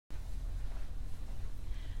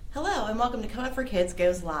Hello and welcome to Co-ed for Kids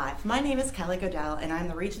Goes Live. My name is Kelly Godell and I'm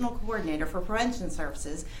the Regional Coordinator for Prevention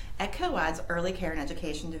Services at Co-ed's Early Care and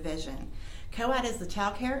Education Division. Co-ed is the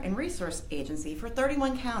child care and resource agency for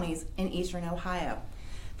 31 counties in eastern Ohio.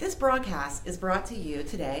 This broadcast is brought to you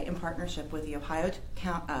today in partnership with the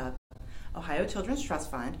Ohio Children's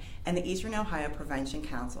Trust Fund and the Eastern Ohio Prevention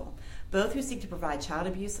Council, both who seek to provide child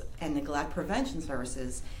abuse and neglect prevention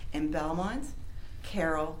services in Belmont,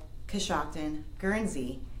 Carroll, Coshocton,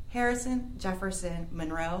 Guernsey, Harrison, Jefferson,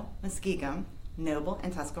 Monroe, Muskegon, Noble,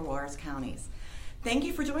 and Tuscarawas counties. Thank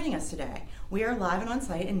you for joining us today. We are live and on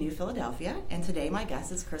site in New Philadelphia, and today my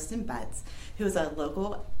guest is Kristen Betz, who is a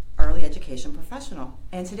local early education professional.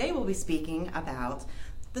 And today we'll be speaking about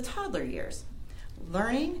the toddler years,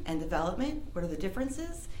 learning and development, what are the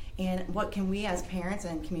differences, and what can we as parents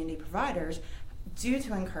and community providers do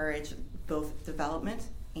to encourage both development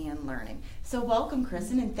and learning. So welcome,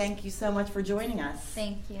 Kristen, and thank you so much for joining us.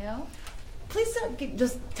 Thank you. Please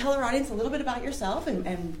just tell our audience a little bit about yourself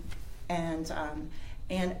and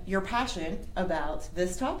your passion about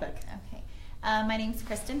this topic. Okay. My name is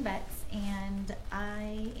Kristen Betz, and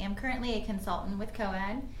I am currently a consultant with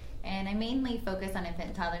Co-ed, and I mainly focus on infant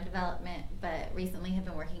and toddler development, but recently have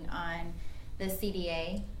been working on the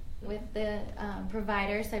CDA with the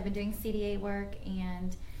providers. So I've been doing CDA work,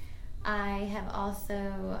 and I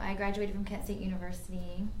graduated from Kent State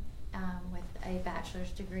University with a bachelor's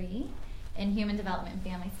degree in human development and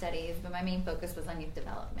family studies, but my main focus was on youth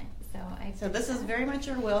development. So this is very much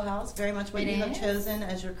your wheelhouse, very much what you have chosen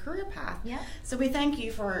as your career path. Yeah. So we thank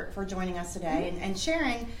you for joining us today and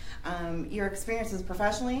sharing your experiences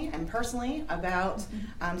professionally and personally about,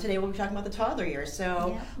 today we'll be talking about the toddler years.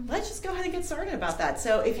 So let's just go ahead and get started about that.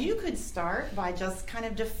 So if you could start by just kind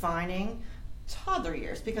of defining toddler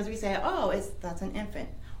years, because we say, that's an infant,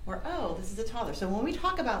 or this is a toddler. So when we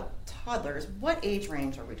talk about toddlers, what age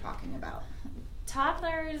range are we talking about?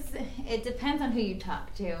 Toddlers, it depends on who you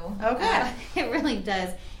talk to. Okay. It really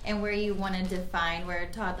does, and where you want to define where a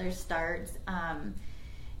toddler starts.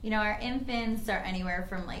 Our infants are anywhere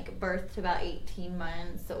from like birth to about 18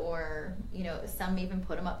 months, or some even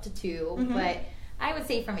put them up to 2. But I would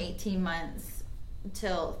say from 18 months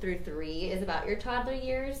through 3 is about your toddler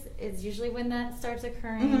years. Is usually when that starts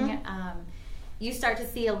occurring. You start to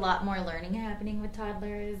see a lot more learning happening with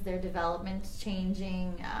toddlers. Their development's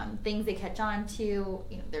changing. Things they catch on to.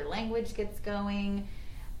 Their language gets going.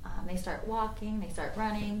 They start walking. They start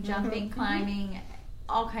running, jumping, climbing,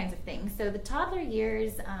 all kinds of things. So the toddler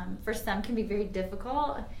years, for some, can be very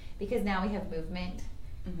difficult because now we have movement.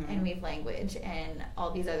 And we have language and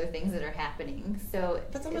all these other things that are happening. So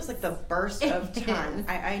that's almost like the burst of time.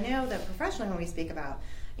 I know that professionally when we speak about,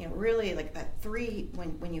 really like that 3,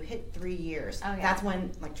 when you hit 3 years, that's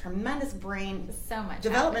when like tremendous brain so much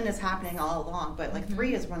development is happening all along. But like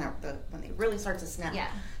 3 is when they really start to snap. Yeah.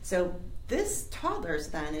 So this toddlers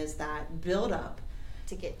then is that build up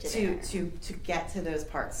to get to get to those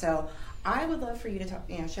parts. So I would love for you to talk,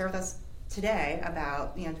 share with us today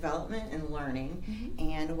about development and learning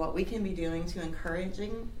and what we can be doing to encourage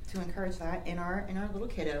that in our little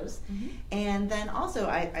kiddos. And then also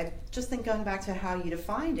I just think going back to how you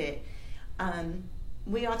defined it,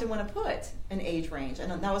 we often want to put an age range, and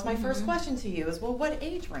that was my first question to you is, well, what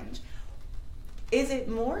age range? Is it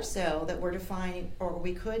more so that we're defining, or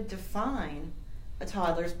we could define a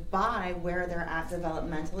toddlers by where they're at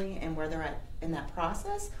developmentally and where they're at in that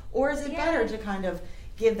process, or is it better to kind of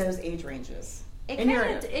give those age ranges? It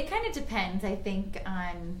kind of depends, I think,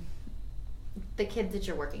 on the kids that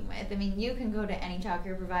you're working with. I mean, you can go to any child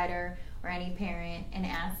care provider or any parent and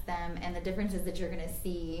ask them, and the differences that you're going to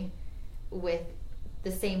see with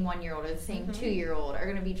the same 1-year-old or the same 2-year-old are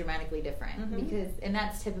going to be dramatically different and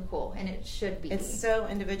that's typical, and it should be. It's so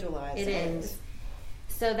individualized. It is.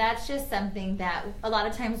 So that's just something that a lot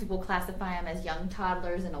of times we'll classify them as young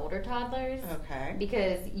toddlers and older toddlers. Okay.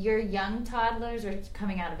 Because your young toddlers are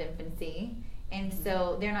coming out of infancy, and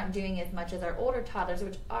so they're not doing as much as our older toddlers,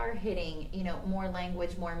 which are hitting, more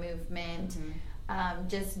language, more movement,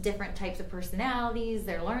 just different types of personalities.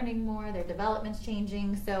 They're learning more. Their development's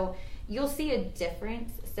changing. So you'll see a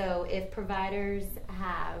difference. So if providers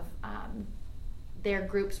have their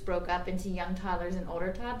groups broke up into young toddlers and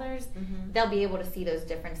older toddlers, they'll be able to see those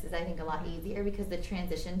differences, I think, a lot easier, because the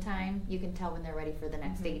transition time, you can tell when they're ready for the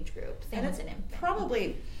next age group. Same with an infant.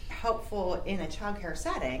 Probably helpful in a child care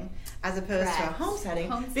setting as opposed to a home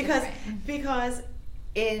setting, because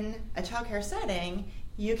in a child care setting,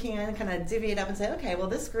 you can kind of divvy it up and say, okay, well,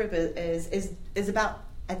 this group is about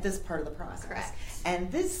at this part of the process. Correct. And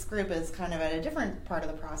this group is kind of at a different part of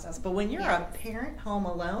the process. But when you're Yes. a parent home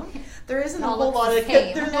alone, there isn't It a all whole looks lot the of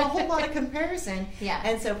same. there's a whole lot of comparison. Yeah.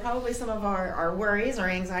 And so probably some of our worries or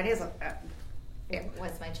anxieties.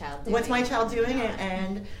 What's my child doing? What's my child doing,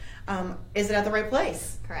 and is it at the right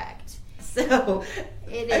place? Correct. So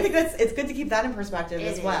It I is. think it's good to keep that in perspective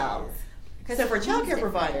as It well. is. So for It's childcare different.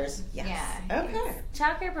 providers, yes. Yeah. Okay.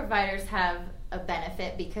 Childcare providers have a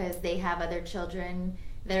benefit because they have other children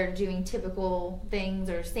that are doing typical things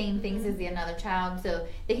or same things as the another child, so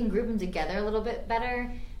they can group them together a little bit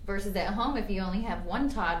better. Versus at home, if you only have one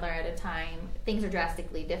toddler at a time, things are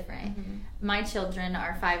drastically different. My children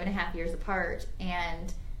are 5.5 years apart,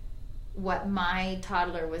 and what my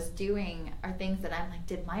toddler was doing are things that I'm like,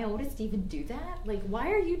 did my oldest even do that? Like,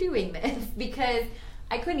 why are you doing this? Because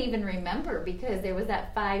I couldn't even remember, because there was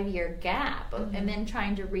that 5-year gap, and then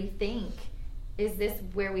trying to rethink, is this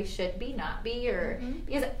where we should be, not be, or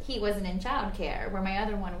because he wasn't in childcare where my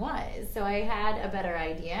other one was, so I had a better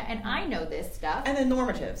idea, and I know this stuff. And the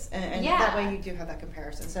normatives, and Yeah. that way you do have that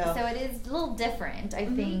comparison. So it is a little different, I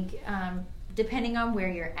think, depending on where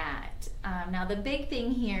you're at. Now, the big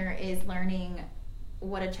thing here is learning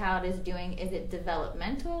what a child is doing. Is it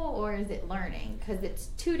developmental or is it learning? Because it's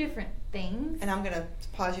two different things. And I'm going to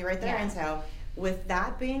pause you right there. Yeah. And so, with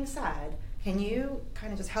that being said, can you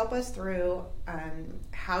kind of just help us through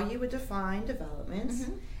how you would define development?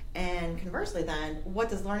 And conversely, then, what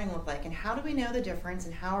does learning look like? And how do we know the difference?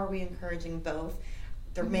 And how are we encouraging both?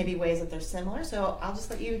 There may be ways that they're similar, so I'll just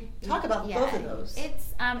let you talk about both of those.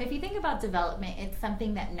 It's if you think about development, it's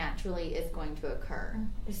something that naturally is going to occur.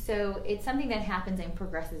 So it's something that happens and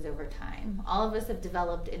progresses over time. All of us have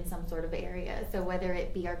developed in some sort of area. So whether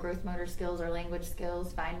it be our growth motor skills or language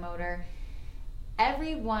skills, fine motor,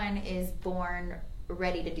 everyone is born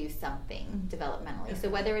ready to do something developmentally. So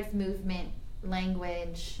whether it's movement,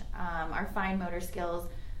 language, our fine motor skills,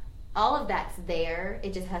 all of that's there.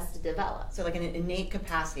 It just has to develop. So like an innate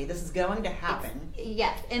capacity. This is going to happen.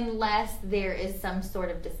 Yes, unless there is some sort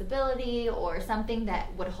of disability or something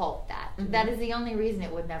that would halt that. That is the only reason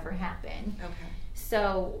it would never happen. Okay.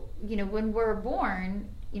 So, when we're born,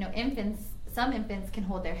 some infants can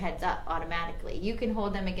hold their heads up automatically. You can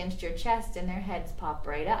hold them against your chest and their heads pop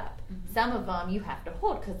right up. Some of them you have to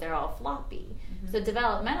hold because they're all floppy. So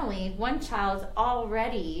developmentally, one child's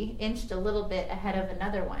already inched a little bit ahead of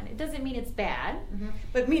another one. It doesn't mean it's bad.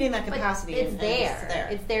 But meeting that But capacity it's and there.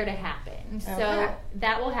 It's there to happen. Okay. So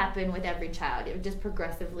that will happen with every child. It just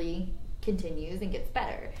progressively continues and gets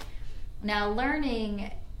better. Now,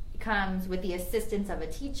 learning comes with the assistance of a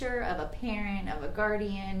teacher, of a parent, of a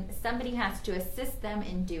guardian. Somebody has to assist them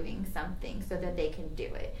in doing something so that they can do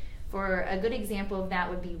it. For a good example of that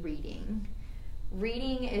would be reading.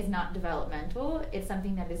 Reading is not developmental, it's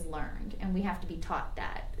something that is learned, and we have to be taught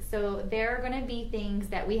that. So there are going to be things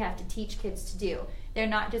that we have to teach kids to do. They're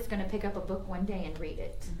not just going to pick up a book one day and read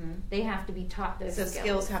it. They have to be taught those So skills.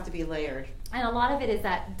 skills have to be layered. And a lot of it is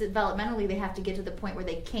that developmentally they have to get to the point where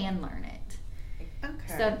they can learn it.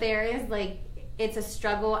 Okay. So there is it's a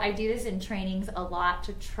struggle. I do this in trainings a lot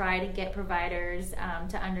to try to get providers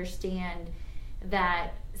to understand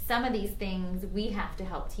that some of these things we have to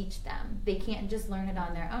help teach them. They can't just learn it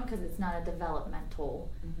on their own because it's not a developmental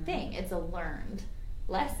thing. It's a learned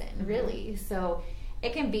lesson, really. So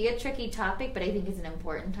it can be a tricky topic, but I think it's an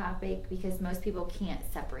important topic because most people can't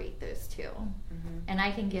separate those two. And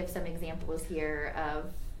I can give some examples here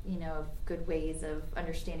of good ways of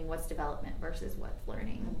understanding what's development versus what's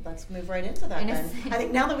learning. Let's move right into that And then. it's- I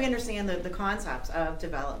think now that we understand the concepts of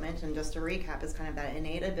development, and just to recap, is kind of that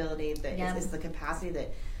innate ability that is the capacity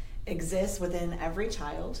that exists within every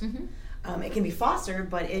child. It can be fostered,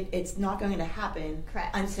 but it's not going to happen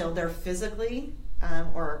Correct. until they're physically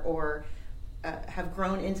or have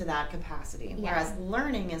grown into that capacity. Yeah. Whereas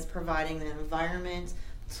learning is providing the environment,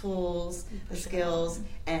 tools, the skills,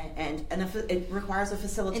 and it requires a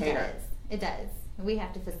facilitator. It does. We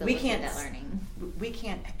have to facilitate that learning. We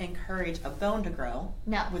can't encourage a bone to grow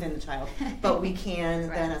No. within the child, but we can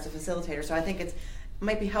Right. then as a facilitator. So I think it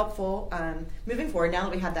might be helpful moving forward, now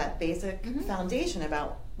that we have that basic foundation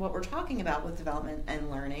about what we're talking about with development and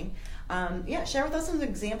learning. Share with us some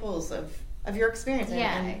examples of your experience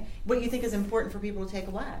and what you think is important for people to take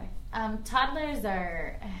away. Toddlers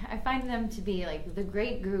I find them to be the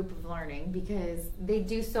great group of learning because they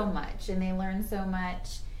do so much and they learn so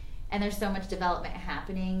much, and there's so much development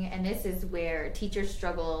happening. And this is where teachers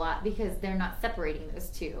struggle a lot because they're not separating those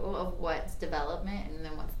two of what's development and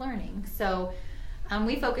then what's learning. So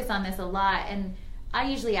we focus on this a lot, and I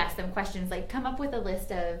usually ask them questions come up with a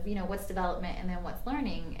list of what's development and then what's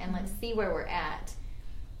learning, and let's see where we're at.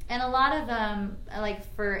 And a lot of them, like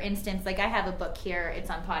for instance, like I have a book here, it's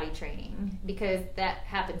on potty training because that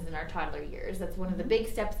happens in our toddler years. That's one of the big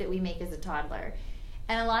steps that we make as a toddler.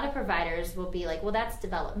 And a lot of providers will be like, well, that's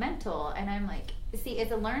developmental. And I'm like, see,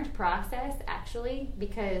 it's a learned process actually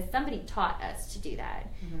because somebody taught us to do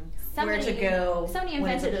that. Where to go, somebody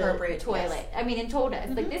invented a toilet. I mean, and told us,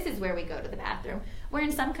 like, this is where we go to the bathroom. Where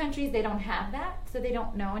in some countries they don't have that, so they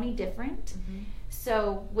don't know any different.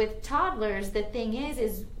 So with toddlers, the thing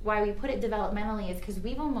is why we put it developmentally is because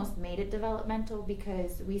we've almost made it developmental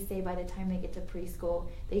because we say by the time they get to preschool,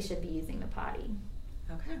 they should be using the potty.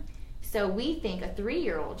 Okay. So we think a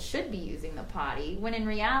 3-year-old should be using the potty, when in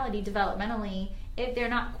reality, developmentally, if they're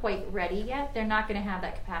not quite ready yet, they're not going to have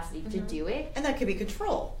that capacity to do it. And that could be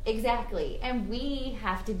control. Exactly. And we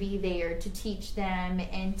have to be there to teach them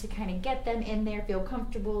and to kind of get them in there, feel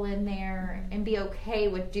comfortable in there, and be okay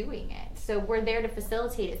with doing it. So we're there to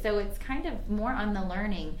facilitate it. So it's kind of more on the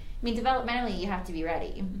learning. I mean, developmentally, you have to be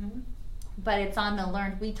ready. But it's on the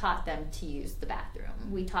learned. We taught them to use the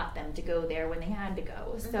bathroom. We taught them to go there when they had to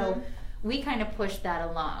go. So we kind of push that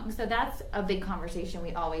along. So that's a big conversation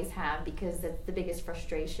we always have because that's the biggest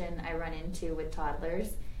frustration I run into with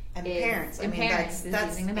toddlers. And parents. I mean,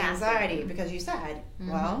 that's anxiety because you said,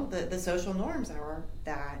 well, the social norms are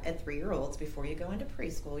that at 3-year-olds, before you go into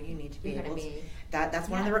preschool, you need to be able to. That's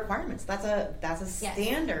one of the requirements. That's a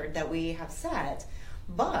standard that we have set.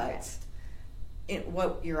 But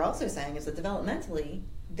what you're also saying is that developmentally,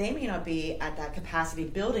 they may not be at that capacity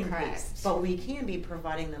building piece, but we can be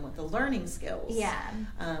providing them with the learning skills.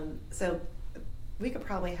 So we could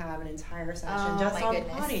probably have an entire session just on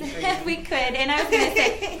potty training. We could. And I was going to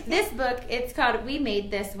say, this book, it's called, we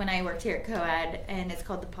made this when I worked here at COED, and it's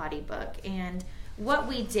called The Potty Book. And what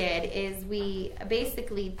we did is we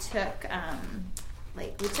basically took,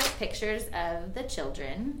 we took pictures of the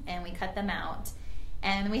children, and we cut them out.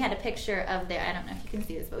 And we had a picture of their, I don't know if you can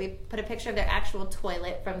see this, but we put a picture of their actual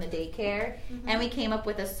toilet from the daycare, and we came up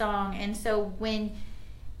with a song. And so when,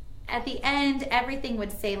 at the end, everything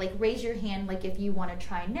would say, like, raise your hand, like, if you want to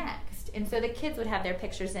try next. And so the kids would have their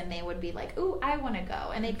pictures, and they would be like, ooh, I want to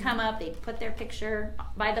go. And they'd come up, they'd put their picture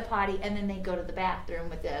by the potty, and then they'd go to the bathroom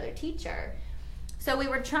with the other teacher. So we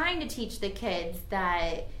were trying to teach the kids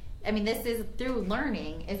that, I mean, this is through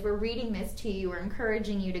learning, is we're reading this to you, we're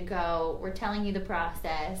encouraging you to go, we're telling you the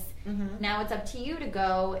process. Now it's up to you to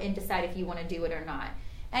go and decide if you want to do it or not.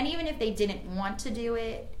 And even if they didn't want to do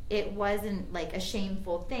it, it wasn't like a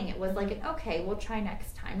shameful thing. It was like, okay, we'll try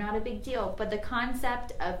next time, not a big deal. But the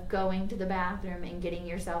concept of going to the bathroom and getting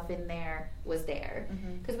yourself in there was there.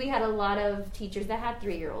 Because we had a lot of teachers that had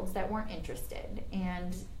 3-year-olds that weren't interested.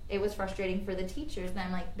 And it was frustrating for the teachers. And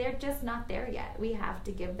I'm like, they're just not there yet. We have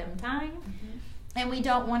to give them time. And we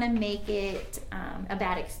don't want to make it a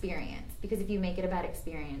bad experience. Because if you make it a bad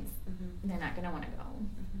experience, they're not going to want to go.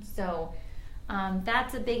 So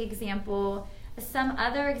that's a big example. Some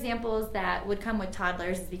other examples that would come with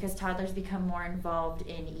toddlers is because toddlers become more involved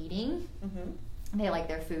in eating. They like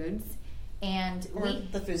their foods. And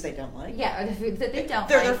the foods they don't like. Yeah, or the foods that they don't like.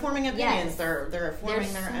 They're forming opinions. They're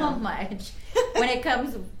forming their own. There's so much when it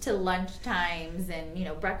comes to lunch times and, you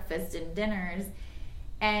know, breakfast and dinners.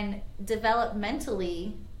 And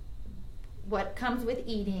developmentally, what comes with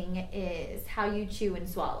eating is how you chew and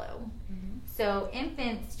swallow. So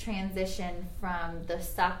infants transition from the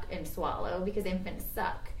suck and swallow because infants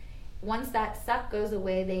suck. Once that suck goes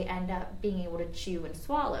away, they end up being able to chew and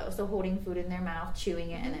swallow. So holding food in their mouth,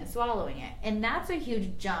 chewing it, and then swallowing it. And that's a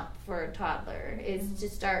huge jump for a toddler, is to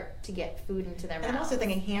start to get food into their mouth. And I'm also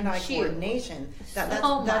thinking hand-eye coordination.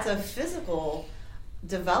 That's a physical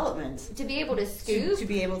development. To be able to scoop. To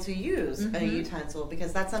be able to use a utensil,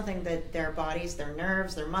 because that's something that their bodies, their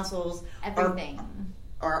nerves, their muscles, everything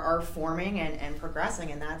are forming and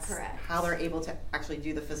progressing, and that's how they're able to actually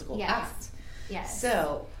do the physical act.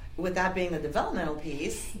 So with that being the developmental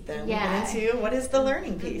piece, then we get into what is the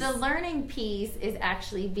learning piece. The learning piece is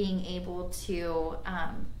actually being able to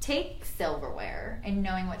take silverware and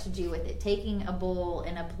knowing what to do with it. Taking a bowl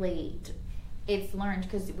and a plate, it's learned,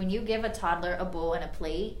 because when you give a toddler a bowl and a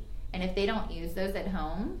plate, and if they don't use those at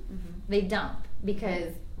home, they dump,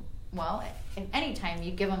 because well, if anytime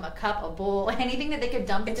you give them a cup, a bowl, anything that they could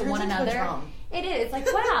dump into one another, it is. It's like,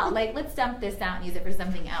 wow, like, let's dump this out and use it for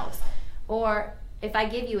something else. Or if I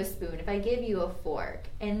give you a spoon, if I give you a fork,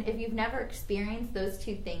 and if you've never experienced those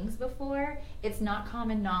two things before, it's not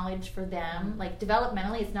common knowledge for them. Like,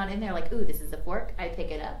 developmentally, it's not in there like, ooh, this is a fork, I pick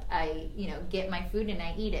it up, I, get my food and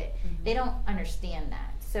I eat it. They don't understand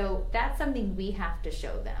that. So that's something we have to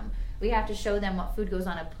show them. We have to show them what food goes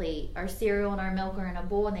on a plate. Our cereal and our milk are in a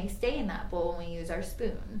bowl, and they stay in that bowl when we use our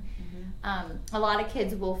spoon. A lot of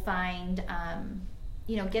kids will find,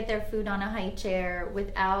 get their food on a high chair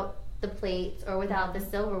without the plates or without the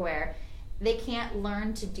silverware. They can't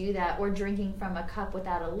learn to do that, or drinking from a cup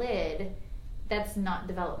without a lid. That's not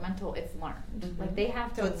developmental, it's learned. Like, they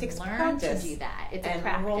have to learn to do that. It's a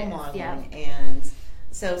practice. Role modeling. Yep. And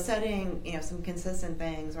so setting, some consistent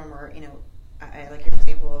things when we're, I like your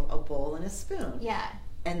example of a bowl and a spoon. Yeah.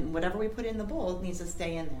 And whatever we put in the bowl needs to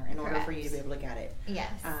stay in there in order for you to be able to get it.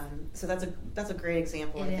 Yes. So that's a great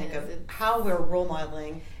example, I think, of how we're role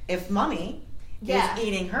modeling. If mommy is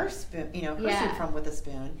eating her spoon, her soup from with a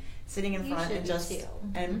spoon, sitting in front and just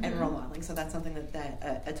and role modeling. So that's something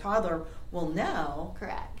that a toddler will know.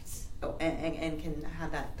 Correct. And can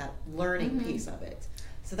have that learning piece of it.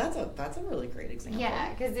 So that's a really great example.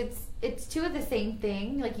 Yeah, because it's two of the same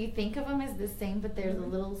thing. Like, you think of them as the same, but there's a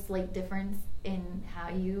little slight difference in how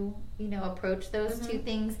you approach those two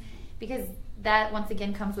things, because that once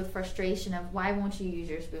again comes with frustration of, why won't you use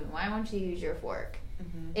your spoon? Why won't you use your fork?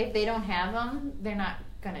 If they don't have them, they're not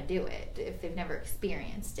going to do it if they've never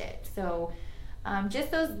experienced it. So just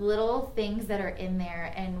those little things that are in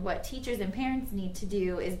there, and what teachers and parents need to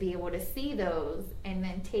do is be able to see those and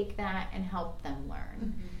then take that and help them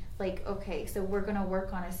learn. Like, okay, so we're going to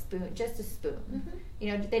work on a spoon, just a spoon.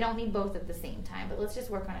 They don't need both at the same time, but let's just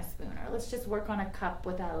work on a spoon, or let's just work on a cup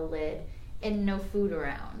without a lid and no food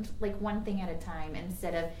around, like one thing at a time,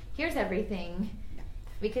 instead of here's everything,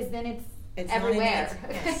 because then it's everywhere.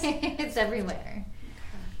 It's everywhere.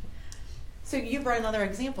 So you brought another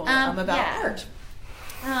example about art.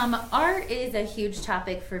 Art is a huge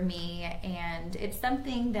topic for me, and it's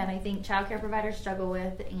something that I think childcare providers struggle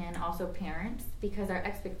with, and also parents, because our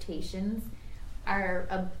expectations are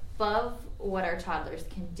above what our toddlers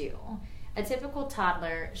can do. A typical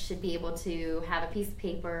toddler should be able to have a piece of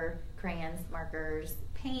paper, crayons, markers,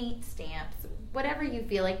 paint, stamps, whatever you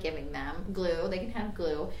feel like giving them, glue, they can have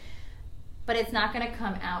glue, but it's not going to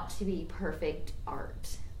come out to be perfect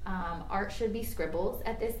art. Art should be scribbles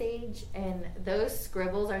at this age, and those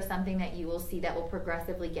scribbles are something that you will see that will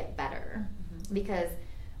progressively get better, because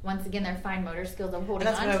once again, their fine motor skills of holding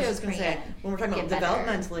on to a crayon. That's what I was just going to say. When we're talking about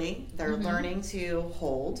developmentally, they're learning to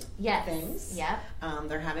hold things. Yep.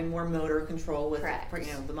 They're having more motor control with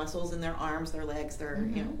the muscles in their arms, their legs, their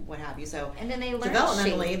what have you. So, and then they learn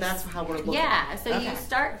developmentally, shapes. That's how we're looking. Yeah. So you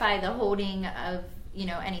start by the holding of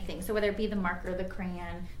anything. So whether it be the marker, the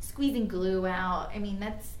crayon, squeezing glue out. I mean,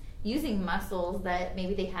 that's using muscles that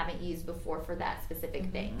maybe they haven't used before for that specific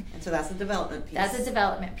thing. And so that's the development piece. That's a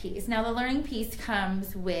development piece. Now the learning piece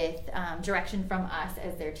comes with direction from us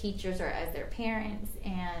as their teachers or as their parents,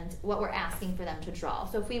 and what we're asking for them to draw.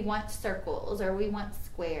 So if we want circles or we want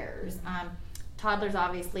squares, toddlers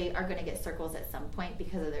obviously are going to get circles at some point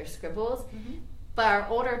because of their scribbles. But our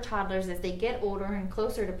older toddlers, as they get older and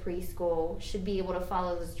closer to preschool, should be able to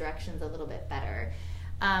follow those directions a little bit better.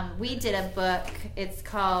 We did a book, it's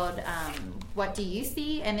called What Do You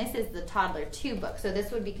See? And this is the Toddler 2 book. So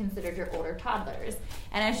this would be considered your older toddlers.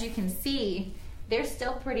 And as you can see, there's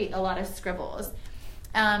still a lot of scribbles.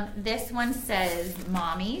 This one says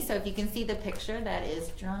Mommy. So if you can see the picture that is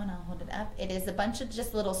drawn, I'll hold it up. It is a bunch of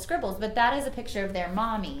just little scribbles, but that is a picture of their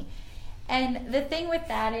mommy. And the thing with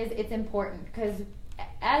that is it's important, because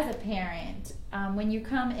as a parent, when you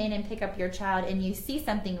come in and pick up your child and you see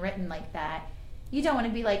something written like that, you don't want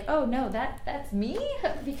to be like, oh no, that's me,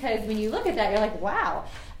 because when you look at that, you're like, wow.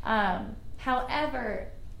 However,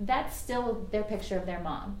 that's still their picture of their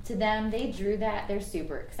mom. To them, they drew that, they're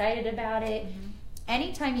super excited about it.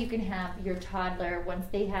 Anytime you can have your toddler, once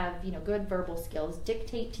they have good verbal skills,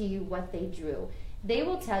 dictate to you what they drew, they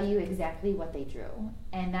will tell you exactly what they drew,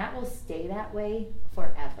 and that will stay that way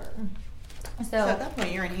forever. So at that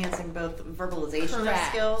point, you're enhancing both verbalization of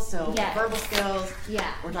skills, verbal skills.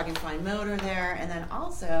 Yeah. We're talking fine motor there, and then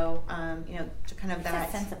also, to kind of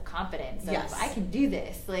that sense of confidence. Of, I can do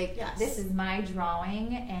this. This is my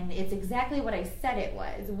drawing, and it's exactly what I said it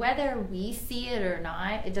was. Whether we see it or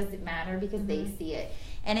not, it doesn't matter, because they see it.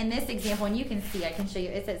 And in this example, and you can see, I can show you,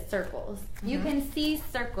 it says circles. You can see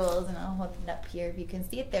circles, and I'll hold it up here if you can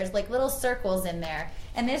see it. There's little circles in there,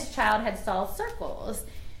 and this child had solved circles.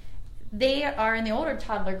 They are in the older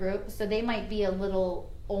toddler group, so they might be a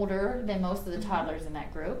little older than most of the toddlers in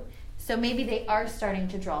that group. So maybe they are starting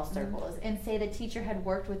to draw circles, and say the teacher had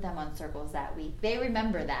worked with them on circles that week. They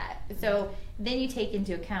remember that. So then you take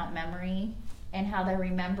into account memory and how they're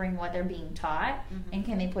remembering what they're being taught, and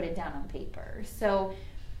can they put it down on paper. So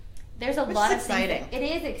there's a lot of things. It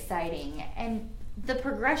is exciting. And the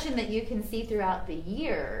progression that you can see throughout the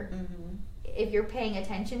year, if you're paying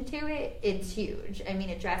attention to it, it's huge. I mean,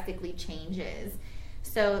 it drastically changes.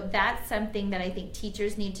 So that's something that I think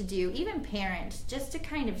teachers need to do, even parents, just to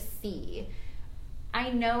kind of see. I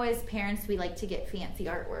know as parents we like to get fancy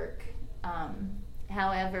artwork.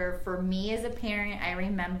 However, for me as a parent, I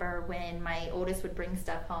remember when my oldest would bring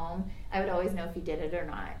stuff home, I would always know if he did it or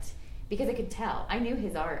not. Because I could tell. I knew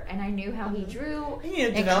his art, and I knew how he drew.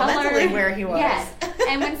 You knew developmentally where he was. Yes.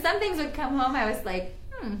 And when some things would come home, I was like,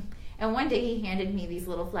 And one day he handed me these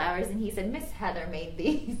little flowers, and he said, Miss Heather made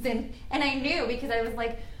these. And I knew, because I was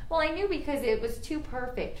like, well, I knew because it was too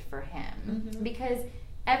perfect for him. Because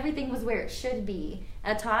everything was where it should be.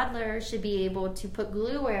 A toddler should be able to put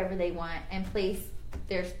glue wherever they want and place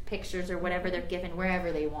their pictures or whatever they're given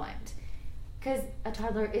wherever they want. Because a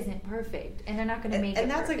toddler isn't perfect, and they're not going to make it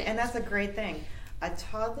perfect. And that's a great thing. A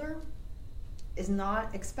toddler is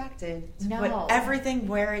not expected to put No. everything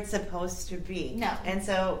where it's supposed to be. No. And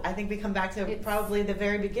so I think we come back to probably the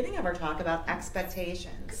very beginning of our talk about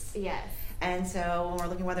expectations. Yes. And so when we're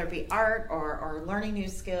looking, whether it be art or learning new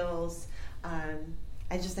skills,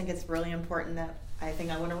 I just think it's really important that, I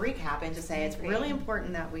want to recap and just say it's really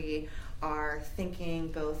important that we are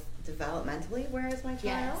thinking both developmentally, where is my child?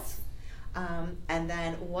 Yes. And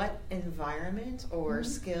then what environment or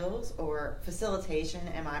skills or facilitation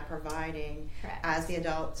am I providing as the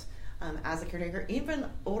adult, as a caretaker? Even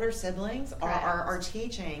older siblings are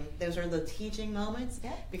teaching. Those are the teaching moments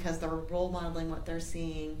because they're role modeling what they're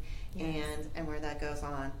seeing and where that goes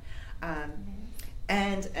on.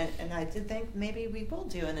 And I did think maybe we will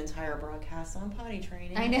do an entire broadcast on potty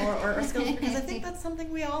training or skills, because I think that's something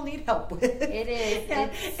we all need help with. It is.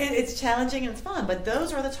 It's challenging and it's fun, but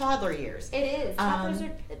those are the toddler years. It is.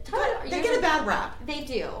 They get a bad rap. They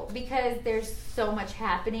do, because there's so much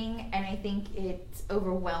happening, and I think it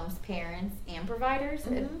overwhelms parents and providers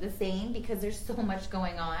the same, because there's so much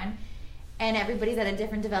going on. And everybody's at a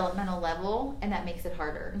different developmental level, and that makes it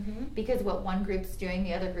harder. Because what one group's doing,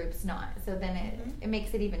 the other group's not. So then it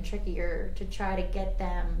makes it even trickier to try to get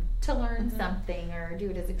them to learn something or do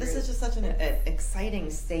it as a group. This is just such an exciting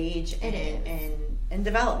stage in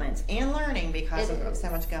development and learning because of so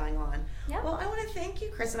much going on. Yep. Well, I want to thank you,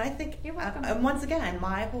 Kristen. I think, you're welcome. And once again,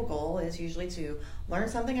 my whole goal is usually to learn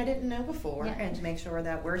something I didn't know before and to make sure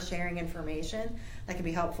that we're sharing information that can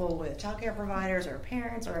be helpful with childcare providers or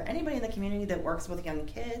parents or anybody in the community that works with young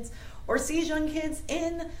kids or sees young kids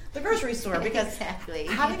in the grocery store, because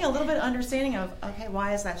having a little bit of understanding of, okay,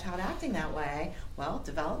 why is that child acting that way? Well,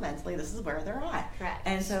 developmentally, this is where they're at. Correct.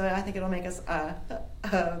 And so I think it'll make us a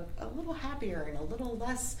little happier and a little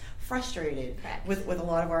less frustrated with a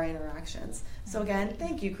lot of our interactions. So again,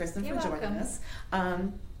 thank you, Kristen, for joining us.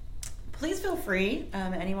 Please feel free,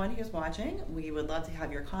 anyone who's watching, we would love to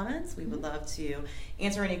have your comments. We would love to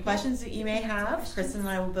answer any questions that you may have. Kristen and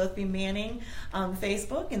I will both be manning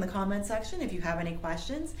Facebook in the comment section if you have any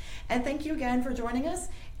questions. And thank you again for joining us,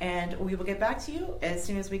 and we will get back to you as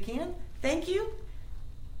soon as we can. Thank you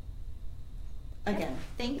again.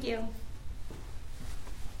 Thank you.